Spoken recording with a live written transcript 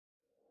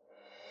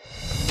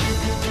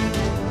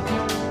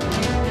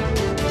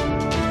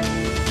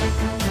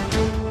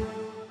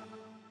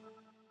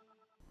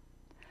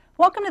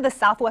Welcome to the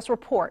Southwest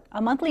Report, a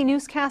monthly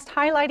newscast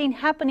highlighting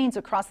happenings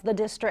across the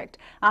district.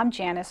 I'm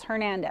Janice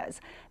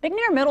Hernandez.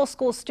 McNair Middle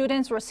School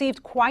students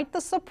received quite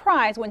the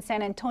surprise when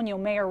San Antonio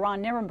Mayor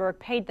Ron Nirenberg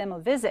paid them a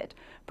visit.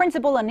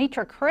 Principal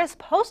Anitra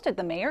Crisp hosted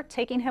the mayor,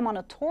 taking him on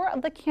a tour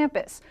of the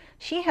campus.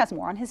 She has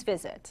more on his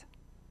visit.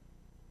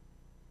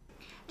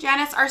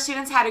 Janice, our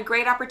students had a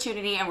great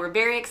opportunity and we're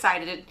very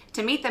excited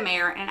to meet the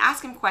mayor and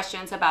ask him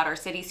questions about our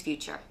city's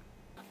future.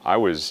 I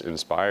was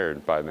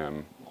inspired by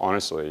them,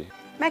 honestly.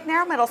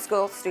 McNair Middle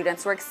School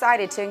students were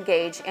excited to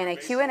engage in a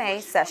Q&A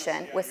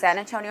session with San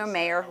Antonio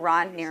Mayor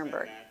Ron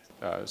Nirenberg.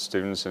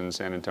 Students in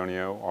San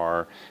Antonio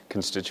are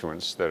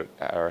constituents that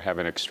have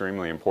an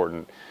extremely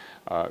important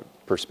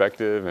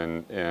perspective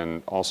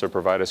and also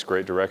provide us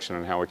great direction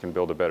on how we can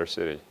build a better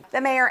city.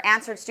 The mayor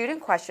answered student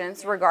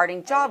questions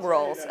regarding job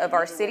roles of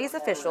our city's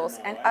officials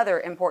and other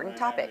important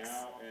topics.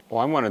 Well,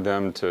 I wanted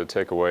them to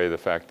take away the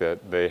fact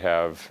that they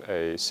have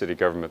a city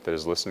government that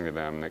is listening to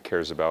them, that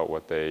cares about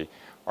what they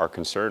are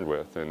concerned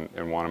with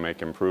and want to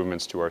make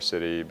improvements to our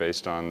city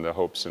based on the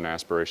hopes and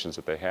aspirations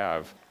that they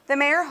have. The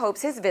mayor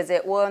hopes his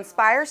visit will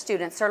inspire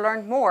students to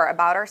learn more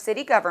about our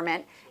city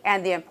government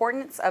and the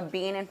importance of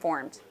being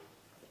informed.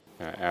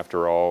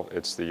 After all,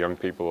 it's the young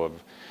people of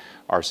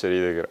our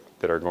city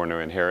that are going to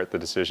inherit the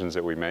decisions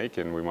that we make,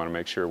 and we want to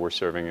make sure we're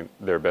serving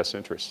their best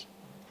interests.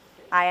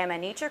 I am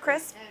Anitra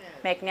Crisp,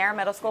 McNair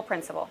Middle School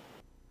principal.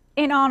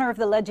 In honor of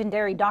the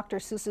legendary Dr.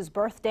 Seuss's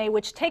birthday,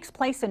 which takes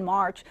place in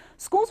March,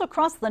 schools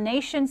across the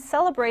nation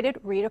celebrated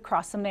Read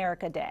Across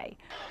America Day.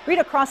 Read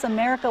Across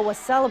America was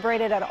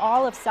celebrated at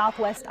all of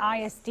Southwest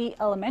ISD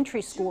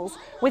elementary schools,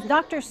 with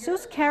Dr.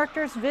 Seuss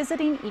characters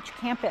visiting each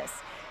campus.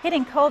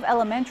 Hidden Cove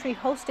Elementary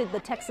hosted the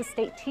Texas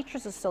State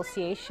Teachers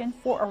Association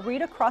for a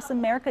Read Across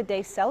America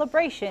Day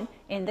celebration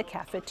in the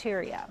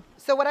cafeteria.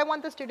 So what I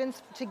want the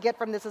students to get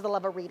from this is a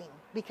love of reading,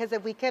 because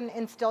if we can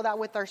instill that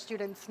with our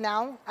students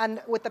now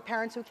and with the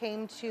parents who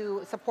came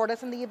to support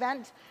us in the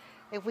event,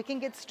 if we can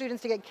get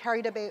students to get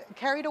carried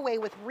away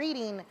with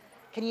reading,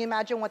 can you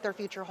imagine what their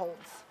future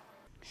holds?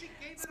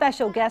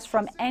 Special guests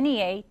from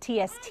NEA,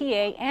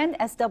 TSTA, and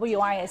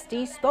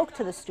SWISD spoke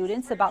to the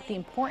students about the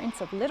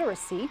importance of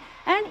literacy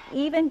and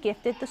even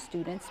gifted the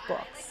students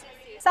books.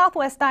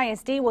 Southwest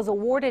ISD was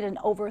awarded an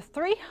over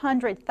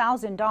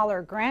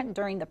 $300,000 grant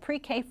during the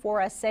Pre-K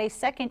 4SA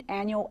second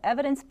annual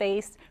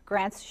evidence-based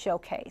grants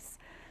showcase.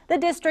 The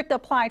district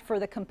applied for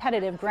the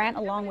competitive grant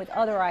along with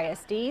other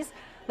ISDs.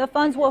 The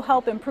funds will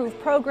help improve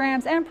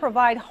programs and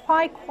provide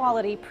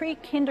high-quality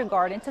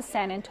pre-kindergarten to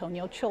San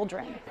Antonio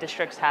children.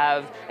 Districts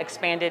have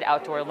expanded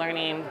outdoor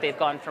learning. They've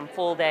gone from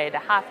full day to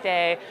half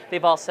day.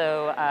 They've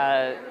also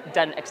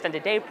done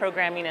extended day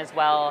programming as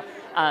well,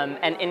 and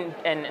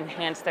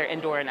enhanced their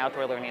indoor and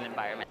outdoor learning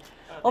environment.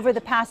 Over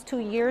the past 2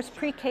 years,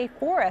 Pre-K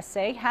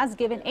 4SA has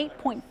given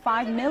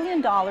 $8.5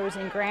 million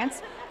in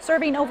grants,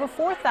 serving over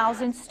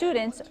 4,000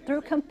 students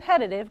through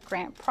competitive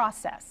grant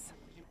process.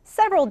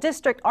 Several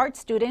district art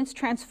students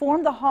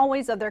transformed the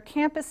hallways of their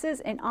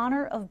campuses in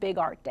honor of Big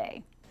Art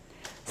Day.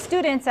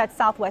 Students at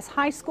Southwest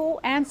High School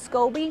and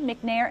Scobie,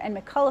 McNair, and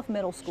McCullough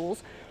Middle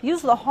Schools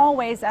use the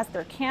hallways as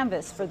their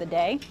canvas for the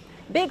day.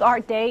 Big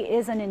Art Day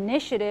is an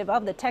initiative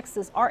of the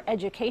Texas Art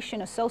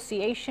Education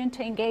Association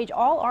to engage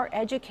all art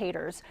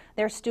educators,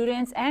 their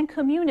students, and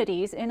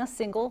communities in a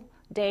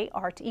single-day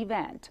art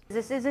event.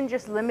 This isn't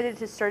just limited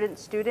to certain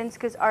students,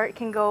 because art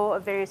can go a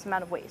various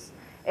amount of ways.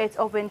 It's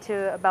open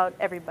to about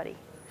everybody.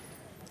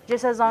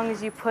 Just as long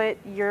as you put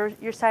your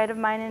side of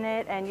mind in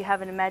it and you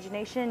have an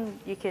imagination,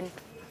 you can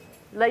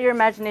let your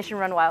imagination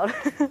run wild.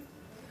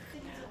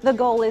 The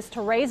goal is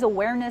to raise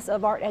awareness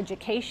of art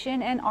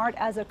education and art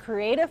as a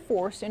creative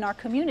force in our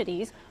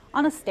communities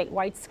on a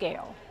statewide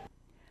scale.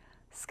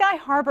 Sky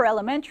Harbor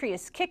Elementary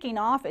is kicking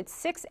off its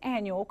 6th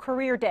annual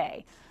Career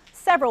Day.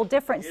 Several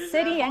different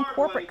city and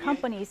corporate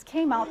companies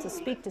came out to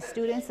speak to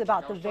students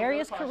about the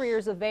various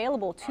careers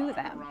available to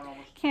them.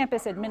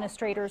 Campus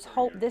administrators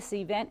hope this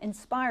event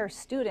inspires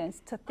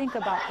students to think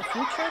about the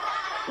future,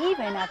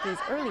 even at these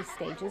early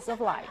stages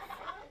of life.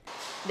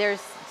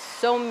 There's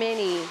so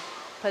many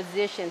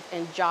positions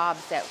and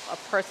jobs that a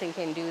person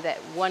can do that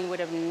one would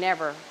have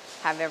never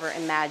ever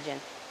imagined.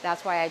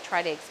 That's why I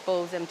try to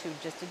expose them to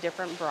just a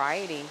different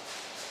variety.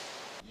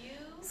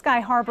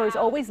 Sky Harbor is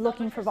always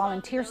looking for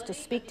volunteers to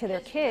speak to their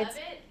kids.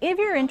 If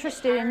you're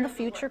interested in the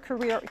future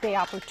Career Day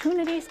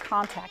opportunities,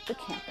 contact the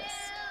campus.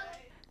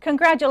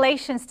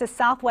 Congratulations to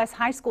Southwest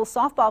High School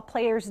softball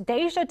players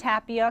Deja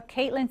Tapia,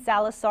 Caitlin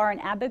Salazar,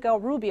 and Abigail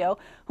Rubio,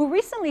 who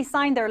recently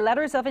signed their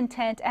letters of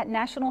intent at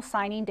National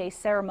Signing Day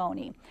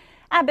ceremony.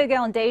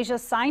 Abigail and Deja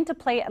signed to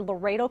play at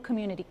Laredo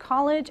Community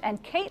College,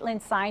 and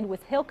Caitlin signed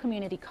with Hill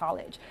Community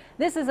College.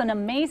 This is an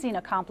amazing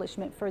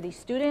accomplishment for these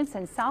students,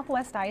 and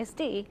Southwest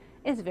ISD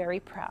is very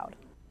proud.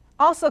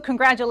 Also,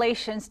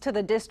 congratulations to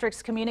the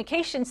district's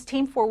communications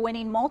team for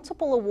winning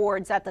multiple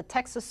awards at the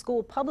Texas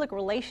School Public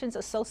Relations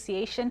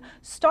Association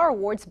Star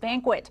Awards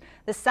banquet.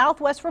 The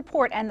Southwest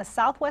Report and the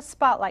Southwest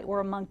Spotlight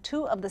were among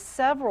two of the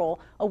several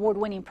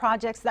award-winning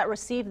projects that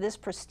received this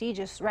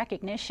prestigious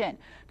recognition.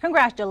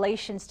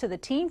 Congratulations to the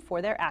team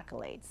for their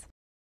accolades.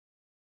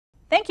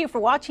 Thank you for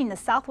watching the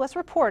Southwest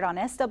Report on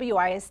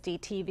SWISD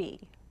TV.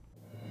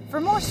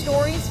 For more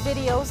stories,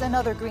 videos, and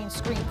other green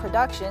screen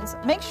productions,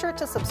 make sure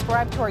to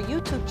subscribe to our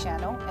YouTube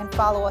channel and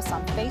follow us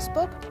on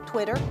Facebook,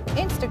 Twitter,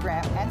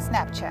 Instagram, and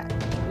Snapchat.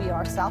 We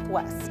are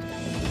Southwest.